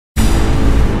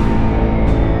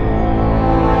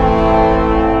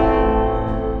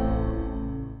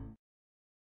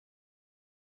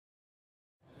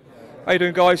How you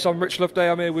doing, guys? I'm Rich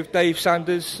Loveday. I'm here with Dave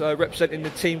Sanders, representing the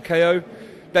Team KO.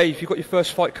 Dave, you've got your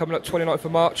first fight coming up 29th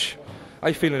of March. How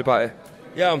you feeling about it?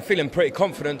 Yeah, I'm feeling pretty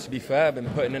confident, to be fair. I've been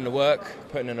putting in the work,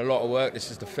 putting in a lot of work.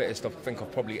 This is the fittest I think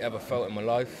I've probably ever felt in my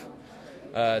life.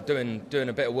 Doing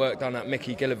a bit of work down at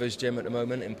Mickey Gilliver's gym at the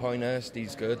moment in Pinehurst.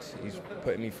 He's good. He's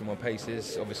putting me through my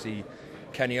paces. Obviously,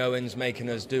 Kenny Owens making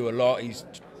us do a lot. He's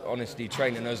honestly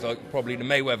training us like probably the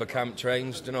Mayweather camp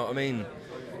trains. Do you know what I mean?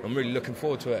 I'm really looking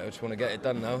forward to it. I just want to get it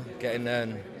done now. Get in there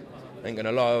and, ain't going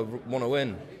to lie, I want to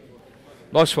win.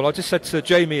 Nice one. I just said to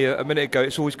Jamie a minute ago,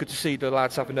 it's always good to see the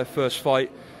lads having their first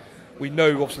fight. We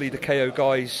know, obviously, the KO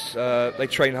guys, they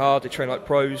train hard, they train like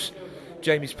pros.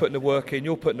 Jamie's putting the work in,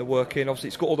 you're putting the work in. Obviously,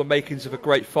 it's got all the makings of a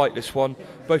great fight, this one.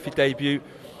 Both your debut.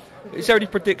 Is there any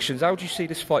predictions? How do you see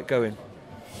this fight going?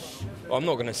 Well, I'm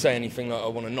not going to say anything like I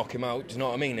want to knock him out. Do you know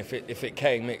what I mean? If it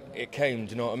came, it came.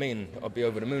 Do you know what I mean? I'd be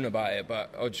over the moon about it.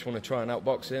 But I just want to try and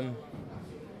outbox him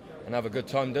and have a good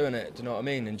time doing it. Do you know what I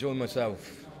mean? Enjoy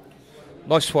myself.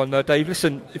 Nice one, Dave.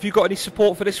 Listen, have you got any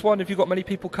support for this one? Have you got many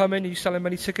people coming? Are you selling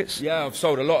many tickets? Yeah, I've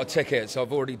sold a lot of tickets.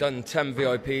 I've already done 10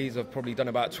 VIPs. I've probably done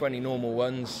about 20 normal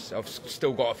ones. I've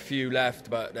still got a few left,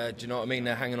 but do you know what I mean?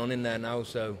 They're hanging on in there now,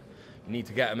 so you need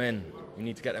to get them in. You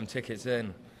need to get them tickets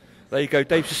in. There you go.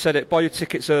 Dave just said it. Buy your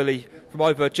tickets early from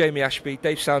either Jamie Ashby,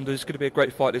 Dave Sanders. It's going to be a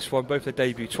great fight, this one. Both their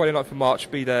debut. 29th of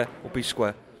March. Be there or be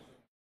square.